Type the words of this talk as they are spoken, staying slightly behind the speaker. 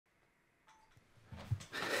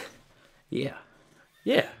Yeah.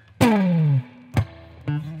 Yeah.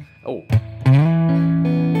 Oh.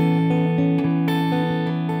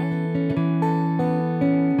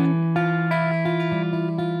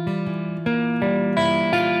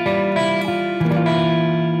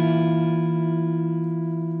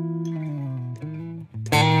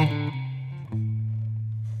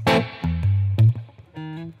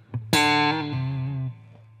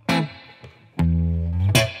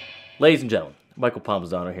 Ladies and gentlemen, Michael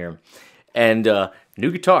Pompazano here, and new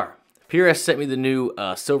guitar. PRS sent me the new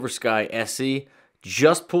Silver Sky SE.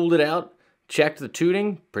 Just pulled it out, checked the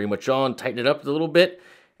tuning, pretty much on, tightened it up a little bit,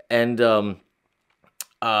 and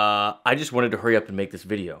I just wanted to hurry up and make this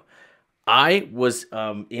video. I was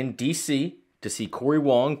in DC to see Cory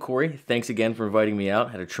Wong. Cory, thanks again for inviting me out.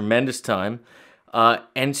 Had a tremendous time,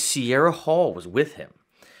 and Sierra Hall was with him,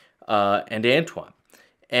 and Antoine,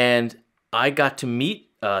 and I got to meet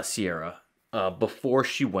Sierra before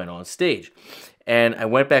she went on stage. And I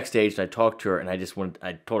went backstage and I talked to her and I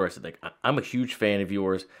told her, I said, like, I'm a huge fan of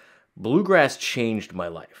yours. Bluegrass changed my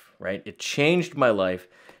life, right? It changed my life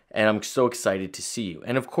and I'm so excited to see you.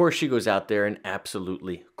 And of course she goes out there and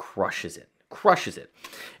absolutely crushes it.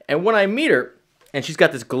 And when I meet her, and she's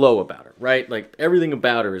got this glow about her, right? Like everything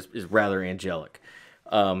about her is rather angelic.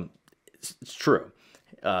 It's true.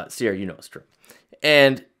 Sierra, you know it's true.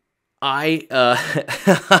 And I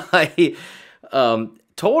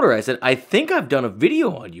told her, I said, I think I've done a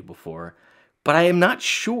video on you before, but I am not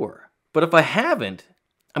sure. But if I haven't,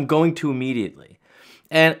 I'm going to immediately.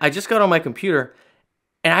 And I just got on my computer,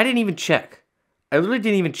 and I didn't even check. I literally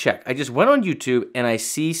didn't even check. I just went on YouTube, and I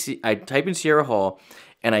type in Sierra Hall,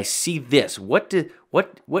 and I see this. What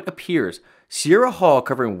appears? Sierra Hall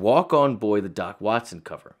covering Walk On Boy, the Doc Watson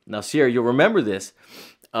cover. Now, Sierra, you'll remember this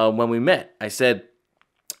when we met. I said,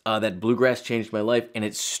 that bluegrass changed my life, and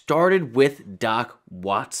it started with Doc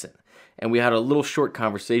Watson. And we had a little short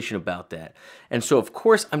conversation about that. And so, of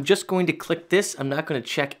course, I'm just going to click this. I'm not going to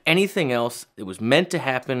check anything else. It was meant to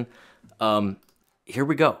happen. Here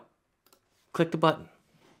we go. Click the button.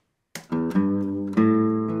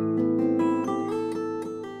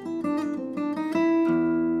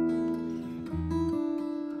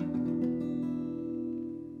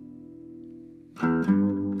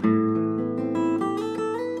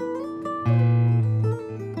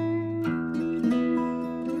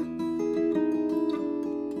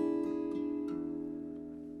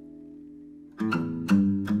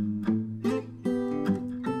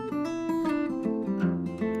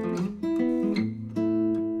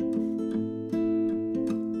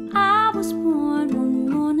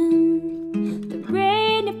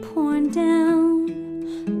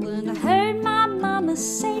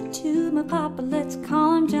 Say to my papa, let's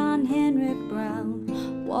call him John Henry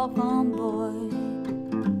Brown. Walk on, boy,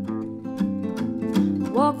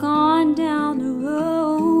 walk on down the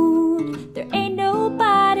road. There ain't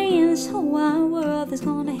nobody in this whole wide world that's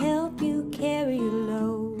gonna help you carry your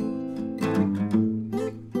load.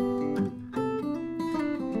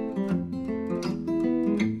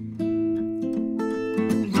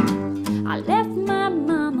 I left my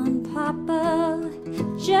mama and papa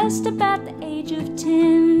just about the age of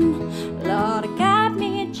 10. Lord, I got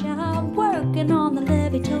me a job working on the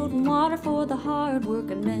levee, toting water for the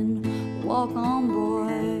hard-working men. Walk on,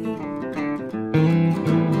 boy,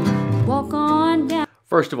 walk on down.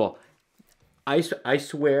 First of all, I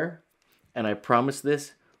swear, and I promise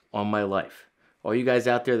this on my life. All you guys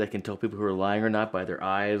out there that can tell people who are lying or not by their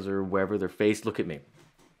eyes or wherever their face, look at me.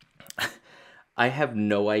 I have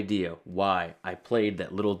no idea why I played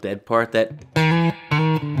that little dead part. That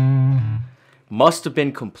must have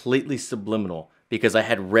been completely subliminal because I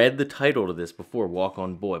had read the title to this before, Walk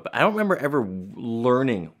On Boy, but I don't remember ever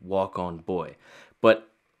learning Walk On Boy. But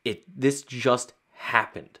this just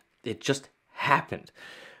happened. It just happened.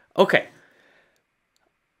 Okay.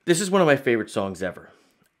 This is one of my favorite songs ever.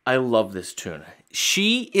 I love this tune.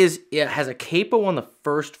 It has a capo on the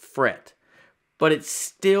first fret, but it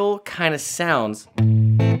still kind of sounds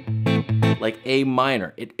like A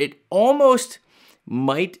minor. It almost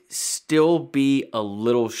might still be a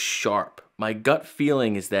little sharp. My gut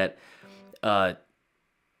feeling is that,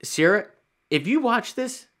 Sierra, if you watch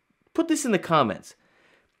this, put this in the comments.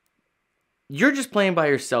 You're just playing by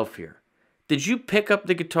yourself here. Did you pick up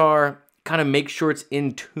the guitar, kind of make sure it's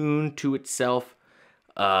in tune to itself,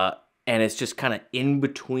 and it's just kind of in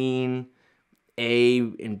between A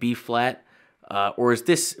and B flat? Or is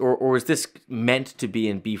this meant to be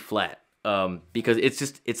in B flat? Because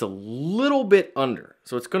it's a little bit under,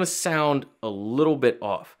 so it's gonna sound a little bit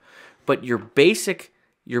off. But your basic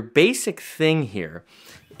thing here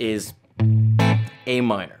is A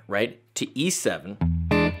minor, right? To E7,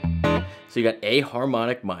 So you got A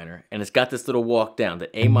harmonic minor, and it's got this little walk down. The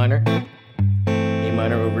A minor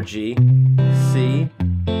over G, C,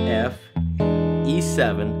 F,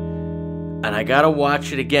 E7, and I gotta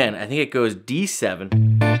watch it again. I think it goes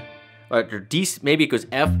D7, or D, maybe it goes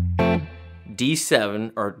F,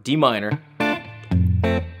 D7, or D minor,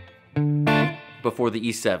 before the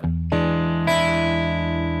E7.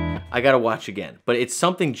 I gotta watch again, but it's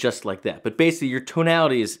something just like that. But basically, your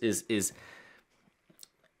tonality is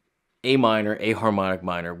A minor, A harmonic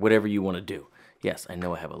minor, whatever you want to do. Yes, I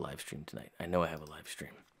know I have a live stream tonight. I know I have a live stream.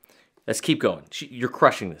 Let's keep going. You're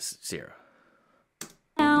crushing this, Sierra.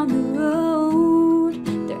 Down the road,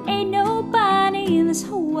 there ain't nobody in this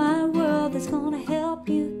whole wide world that's gonna help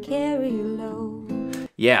you carry your load.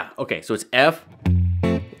 Yeah, okay, so it's F,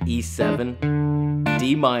 E7,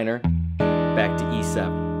 D minor, back to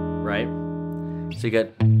E7, right? So you got...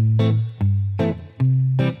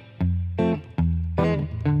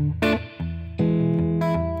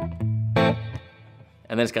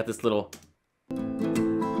 And then it's got this little...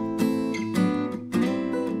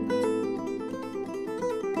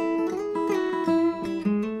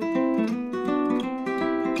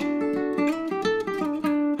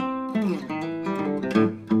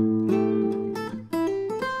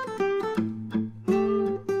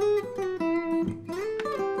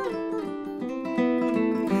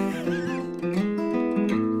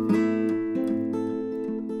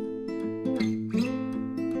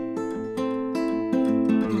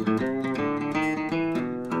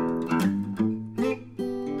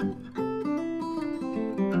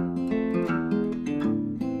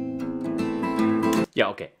 Yeah,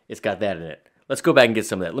 okay, it's got that in it. Let's go back and get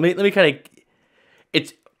some of that. Let me kind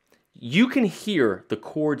of, you can hear the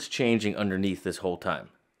chords changing underneath this whole time.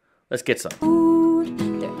 Let's get some.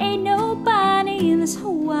 There ain't nobody in this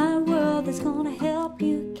whole wide world that's gonna help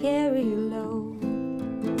you carry your load.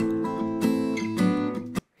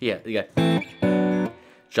 Yeah, you got,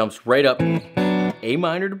 jumps right up, A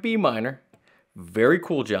minor to B minor, very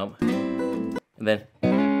cool jump, and then,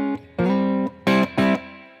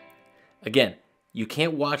 again, you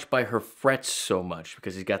can't watch by her frets so much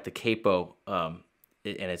because he's got the capo and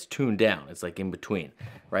it's tuned down. It's like in between,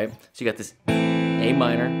 right? So you got this A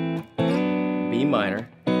minor, B minor,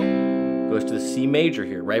 goes to the C major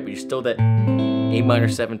here, right? But you still that A minor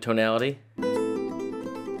 7 tonality.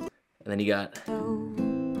 And then you got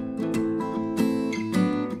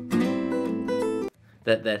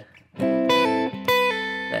that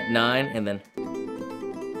 9, and then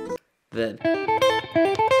that.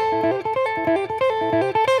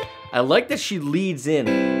 I like that she leads in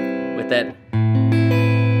with that,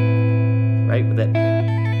 right, with that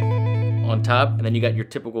on top, and then you got your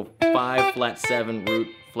typical 5, flat 7, root,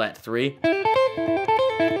 flat 3.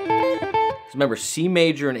 Remember, C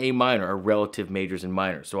major and A minor are relative majors and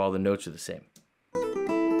minors, so all the notes are the same.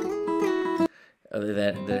 Other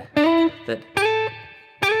than that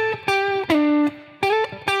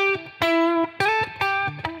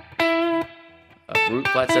root,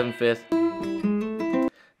 flat 7, 5th.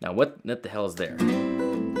 Now, what the hell is there?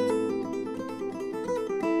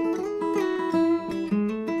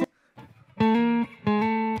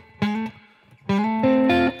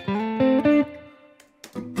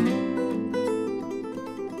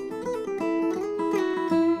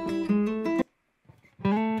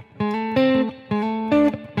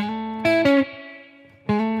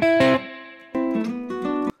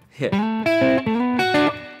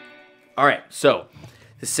 Yeah. All right, so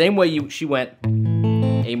the same way she went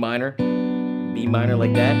A minor, B minor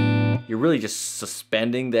like that, you're really just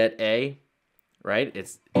suspending that A, right?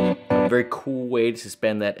 It's a very cool way to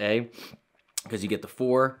suspend that A because you get the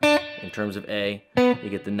 4 in terms of A, you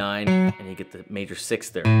get the 9, and you get the major 6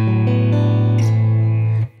 there.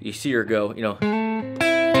 You see her go, you know,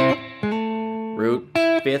 root,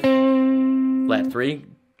 5th, flat 3,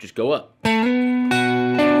 just go up.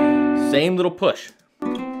 Same little push.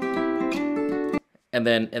 And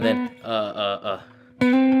then,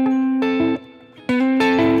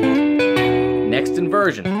 next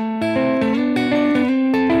inversion.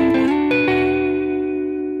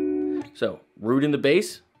 So, root in the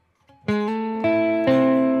bass, 3rd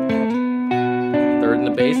in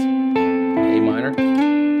the bass, A minor,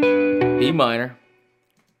 B minor,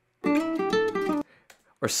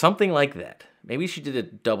 or something like that. Maybe she did a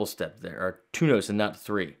double step there, or 2 notes and not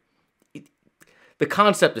 3. The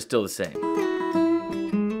concept is still the same.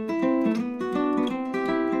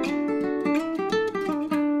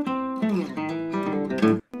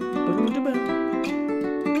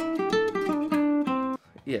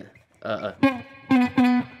 Yeah.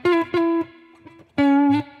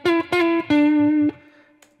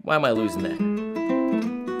 Why am I losing that?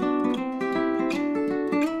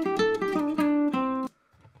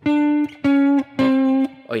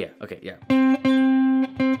 Oh yeah, okay, yeah.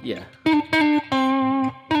 Yeah.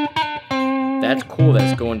 That's cool that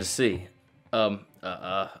it's going to C. So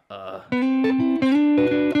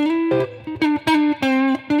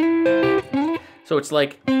it's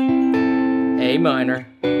like A minor,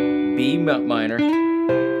 B minor,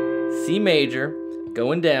 C major,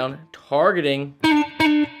 going down, targeting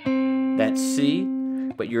that C,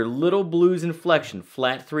 but your little blues inflection,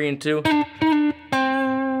 flat 3 and 2.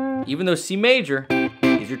 Even though C major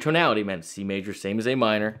is your tonality, man. C major, same as A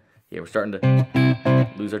minor. Yeah, we're starting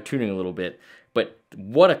to lose our tuning a little bit. But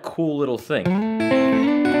what a cool little thing.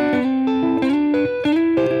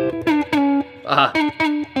 Ah.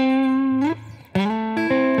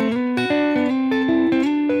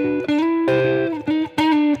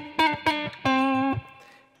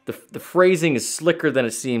 The phrasing is slicker than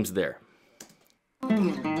it seems there.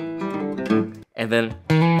 And then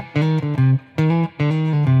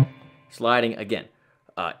sliding again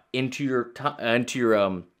into your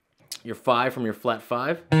 5 from your flat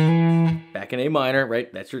 5, back in A minor,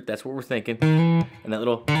 right? That's what we're thinking. And that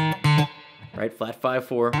little right flat 5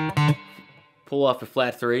 4, pull off the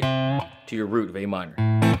flat 3 to your root of A minor.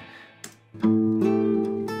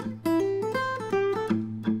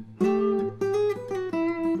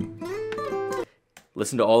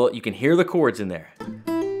 Listen to all, you can hear the chords in there.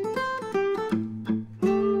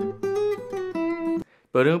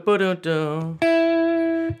 Ba-dum-ba-dum-dum.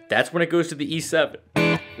 That's when it goes to the E7,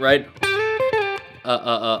 right?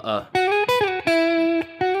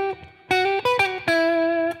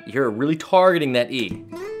 You're really targeting that E.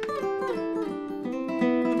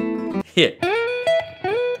 Hit.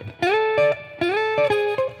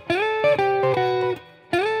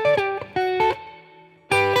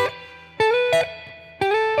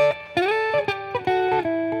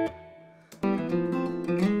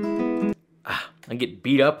 I get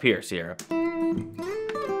beat up here, Sierra.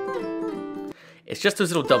 It's just those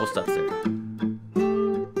little double stops there.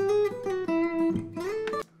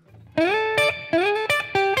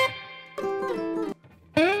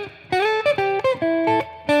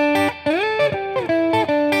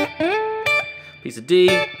 Piece of D,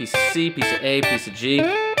 piece of C, piece of A, piece of G.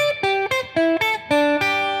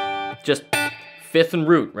 Just 5th and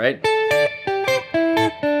root, right?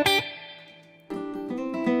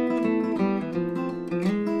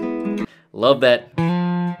 Love that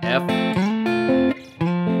F to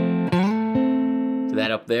that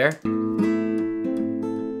up there,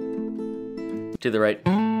 to the right.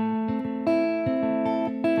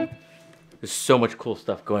 There's so much cool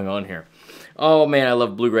stuff going on here. Oh man, I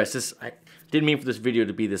love bluegrass. I didn't mean for this video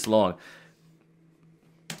to be this long.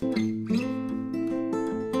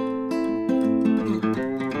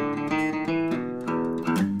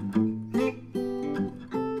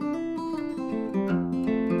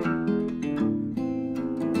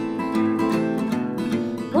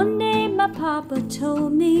 One day my papa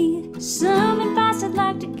told me some advice I'd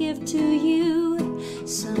like to give to you.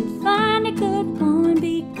 Son, find a good woman,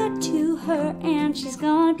 be good to her, and she's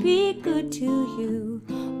gonna be good to you.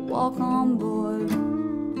 Walk on, boy.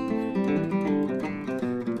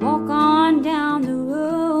 Walk on down the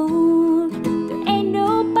road. There ain't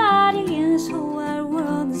nobody in this whole wide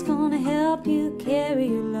world that's gonna help you carry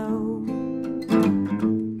your load.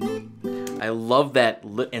 I love that.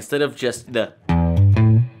 Instead of just that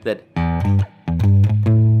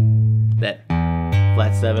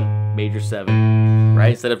flat 7, major 7, right?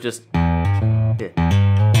 Instead of just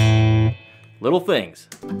little things.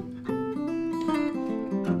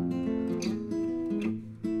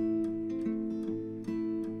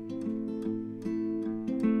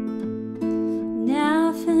 Now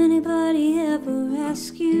if anybody ever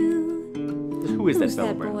asks you, Who is that who's fellow,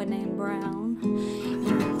 that Brown? boy named Brown?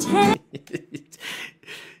 Tell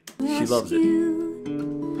She loves it.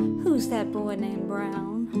 Who's that boy named Brown?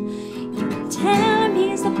 Tell him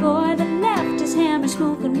he's the boy that left his hammer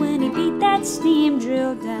smoking when he beat that steam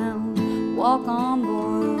drill down. Walk on,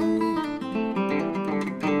 boy.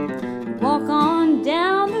 Walk on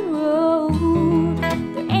down the road.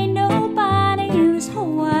 There ain't nobody in this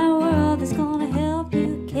whole wide world that's gonna help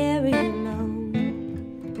you carry your load.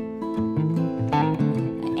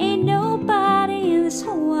 There ain't nobody in this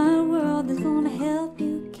whole wide world that's gonna help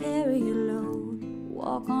you carry your load.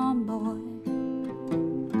 Walk on, boy.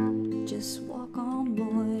 Just walk on,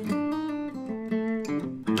 boy.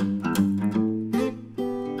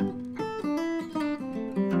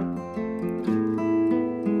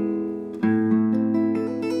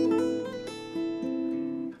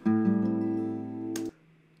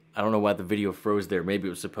 I don't know why the video froze there. Maybe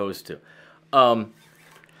it was supposed to.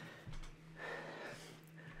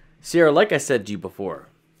 Sierra, like I said to you before,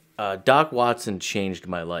 Doc Watson changed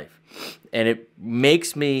my life. And it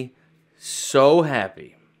makes me so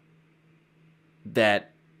happy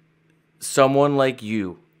that someone like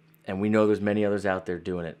you, and we know there's many others out there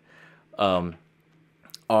doing it,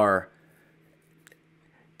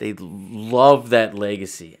 they love that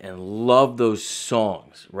legacy and love those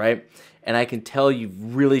songs, right? And I can tell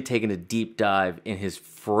you've really taken a deep dive in his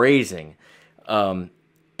phrasing.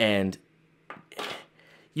 And,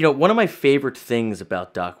 you know, one of my favorite things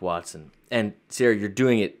about Doc Watson, and Sierra, you're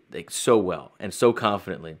doing it like so well and so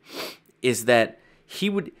confidently, is that he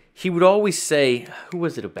would always say, who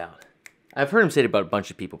was it about? I've heard him say it about a bunch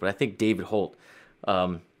of people, but I think David Holt,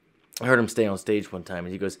 I heard him stay on stage one time,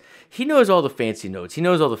 and he goes, he knows all the fancy notes, he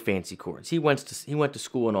knows all the fancy chords, he went to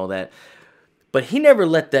school and all that, but he never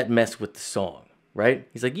let that mess with the song, right?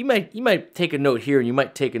 He's like, you might take a note here and you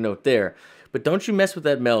might take a note there, but don't you mess with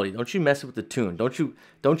that melody, don't you mess with the tune, don't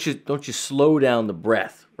you slow down the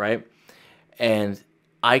breath, right? And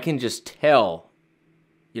I can just tell,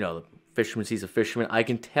 you know, the fisherman sees a fisherman, I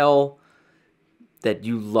can tell that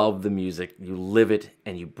you love the music, you live it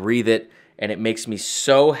and you breathe it, and it makes me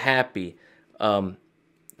so happy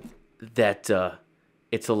that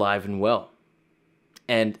it's alive and well.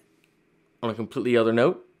 And on a completely other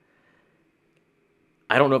note,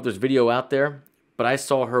 I don't know if there's video out there, but I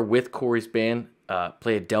saw her with Corey's band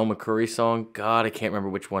play a Del McCoury song. God, I can't remember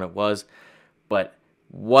which one it was, but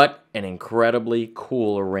what an incredibly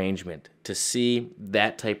cool arrangement to see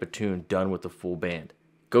that type of tune done with the full band.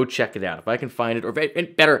 Go check it out. If I can find it, or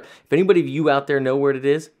better, if anybody of you out there know where it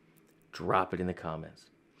is, drop it in the comments.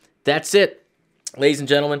 That's it, ladies and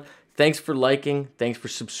gentlemen. Thanks for liking. Thanks for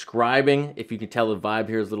subscribing. If you can tell the vibe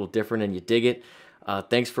here is a little different and you dig it.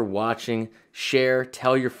 Thanks for watching. Share.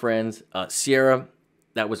 Tell your friends. Sierra,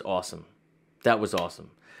 that was awesome. That was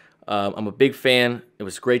awesome. I'm a big fan. It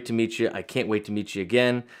was great to meet you. I can't wait to meet you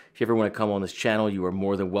again. If you ever want to come on this channel, you are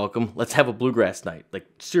more than welcome. Let's have a bluegrass night. Like,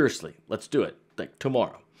 seriously, let's do it. Like,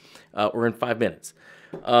 tomorrow. Or in 5 minutes.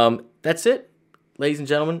 That's it. Ladies and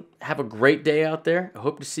gentlemen, have a great day out there. I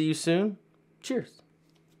hope to see you soon. Cheers.